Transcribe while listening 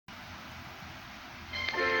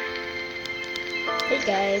Hey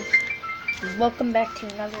guys, welcome back to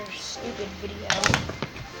another stupid video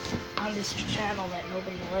on this channel that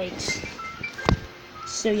nobody likes.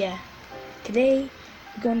 So yeah, today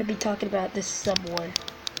we're going to be talking about this sub war.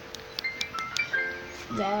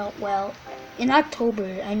 Well, in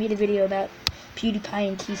October I made a video about PewDiePie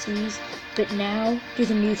and T-Series, but now there's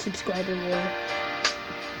a new subscriber war.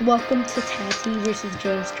 Welcome to Tati versus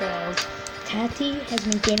James Charles. Tati has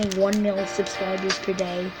been gaining 1 million subscribers per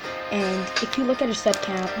day, and if you look at her sub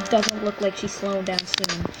count, it doesn't look like she's slowing down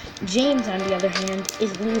soon. James, on the other hand,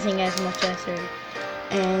 is losing as much as her,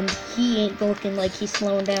 and he ain't looking like he's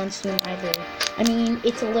slowing down soon either. I mean,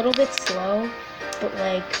 it's a little bit slow, but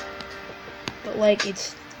like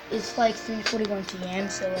it's like 3:41 p.m.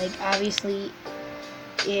 So like obviously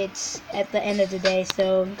it's at the end of the day,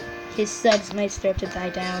 so his subs might start to die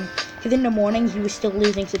down. Because in the morning, he was still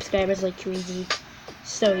losing subscribers like crazy.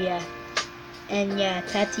 So yeah. And yeah,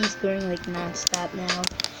 Tati's growing like non-stop now.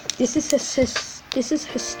 This is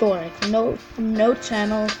historic. No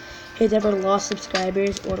channel has ever lost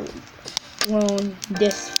subscribers or grown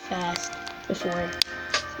this fast before.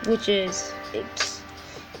 Which is,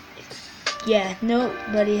 yeah,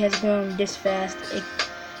 nobody has grown this fast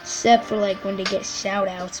except for like when they get shout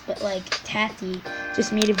outs. But like Tati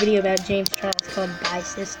just made a video about James Charles called Bye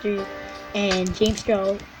Sister, and James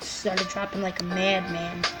Charles started dropping like a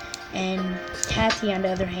madman, and Tati on the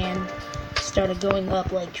other hand started going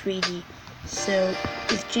up like crazy. So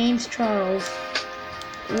if James Charles,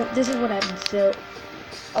 this is what happened. So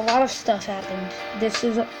a lot of stuff happened.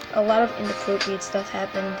 A lot of inappropriate stuff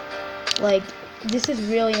happened. Like, this is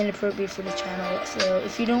really inappropriate for the channel. So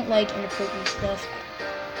if you don't like inappropriate stuff,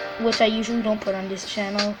 which I usually don't put on this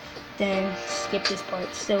channel, then skip this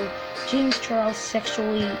part. So James Charles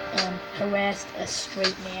sexually harassed a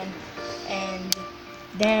straight man, and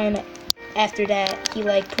then after that he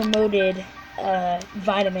like promoted a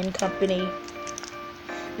vitamin company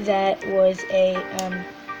that was a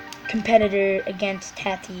competitor against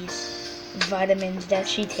Tati's vitamins that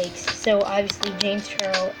she takes. So obviously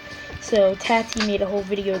so Tati made a whole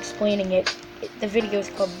video explaining it. The video is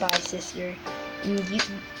called Bye Sister, and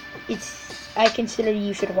I consider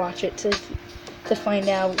you should watch it to find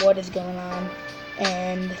out what is going on.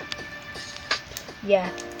 And yeah,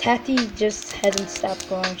 Tati just hasn't stopped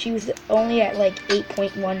growing. She was only at like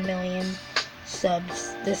 8.1 million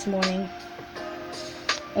subs this morning.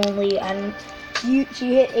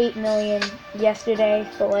 She hit 8 million yesterday,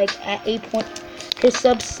 but like at 8 her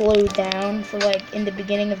subs slowed down for like in the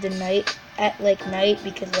beginning of the night, at like night,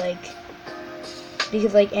 because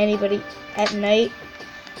anybody at night,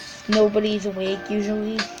 nobody's awake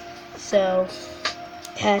usually. So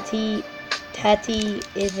Tati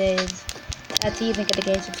isn't gonna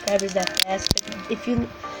gain subscribers that fast. But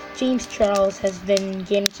James Charles has been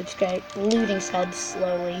losing subs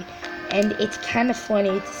slowly, and it's kind of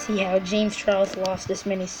funny to see how James Charles lost this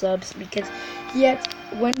many subs, because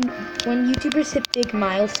when YouTubers hit big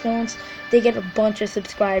milestones, they get a bunch of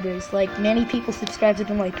subscribers. Like, many people subscribe to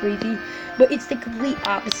them like crazy, but it's the complete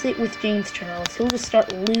opposite with James Charles. He'll just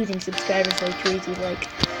start losing subscribers like crazy, like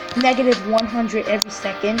negative 100 every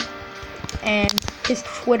second, and his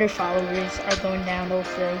Twitter followers are going down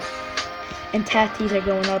also, and Tati's are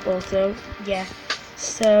going up also. Yeah,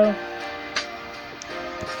 so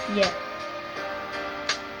yeah,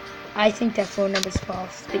 I think that phone number's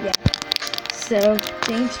false, but yeah. So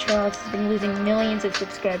James Charles has been losing millions of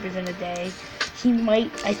subscribers in a day.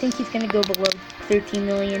 I think he's gonna go below 13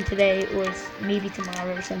 million today, or maybe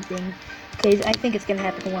tomorrow or something, because I think it's gonna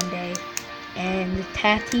happen one day. And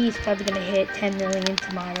Tati is probably gonna hit 10 million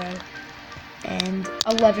tomorrow, and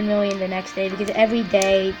 11 million the next day, because every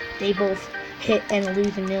day they both hit and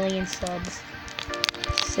lose a million subs.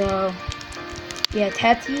 So yeah,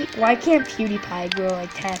 Tati, why can't PewDiePie grow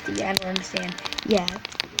like Tati? I don't understand. Yeah,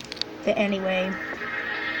 but anyway,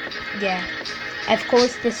 yeah, of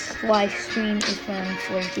course this live stream is running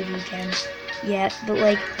for the weekend. Yeah, but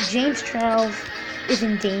like, James Charles is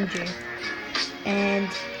in danger, and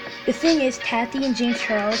the thing is, Tati and James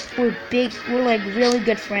Charles were like really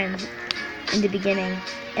good friends in the beginning,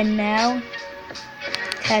 and now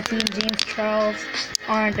Tati and James Charles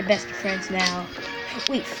aren't the best of friends now.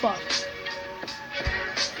 Wait, fuck.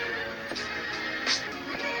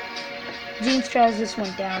 James Charles just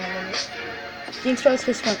went down a little bit. James Charles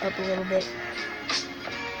just went up a little bit.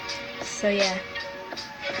 So yeah,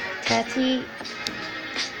 Tati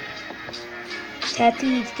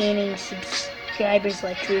is gaining subscribers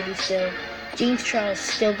like crazy still. James Charles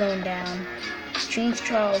still going down. James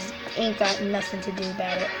Charles ain't got nothing to do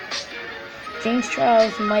about it. James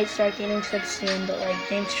Charles might start gaining subs soon, but like,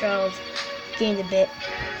 James Charles gained a bit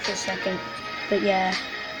for a second. But yeah,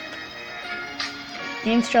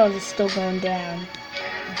 James Charles is still going down.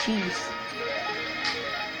 Jeez.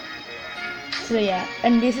 So yeah,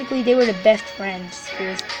 and basically they were the best friends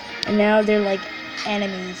first, and now they're like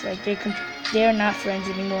enemies. Like they're not friends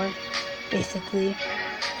anymore, basically.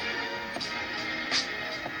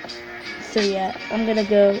 So yeah, I'm gonna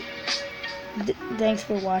go. Thanks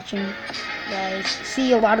for watching, guys.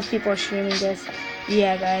 See, a lot of people are streaming this.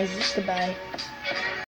 Yeah, guys, goodbye.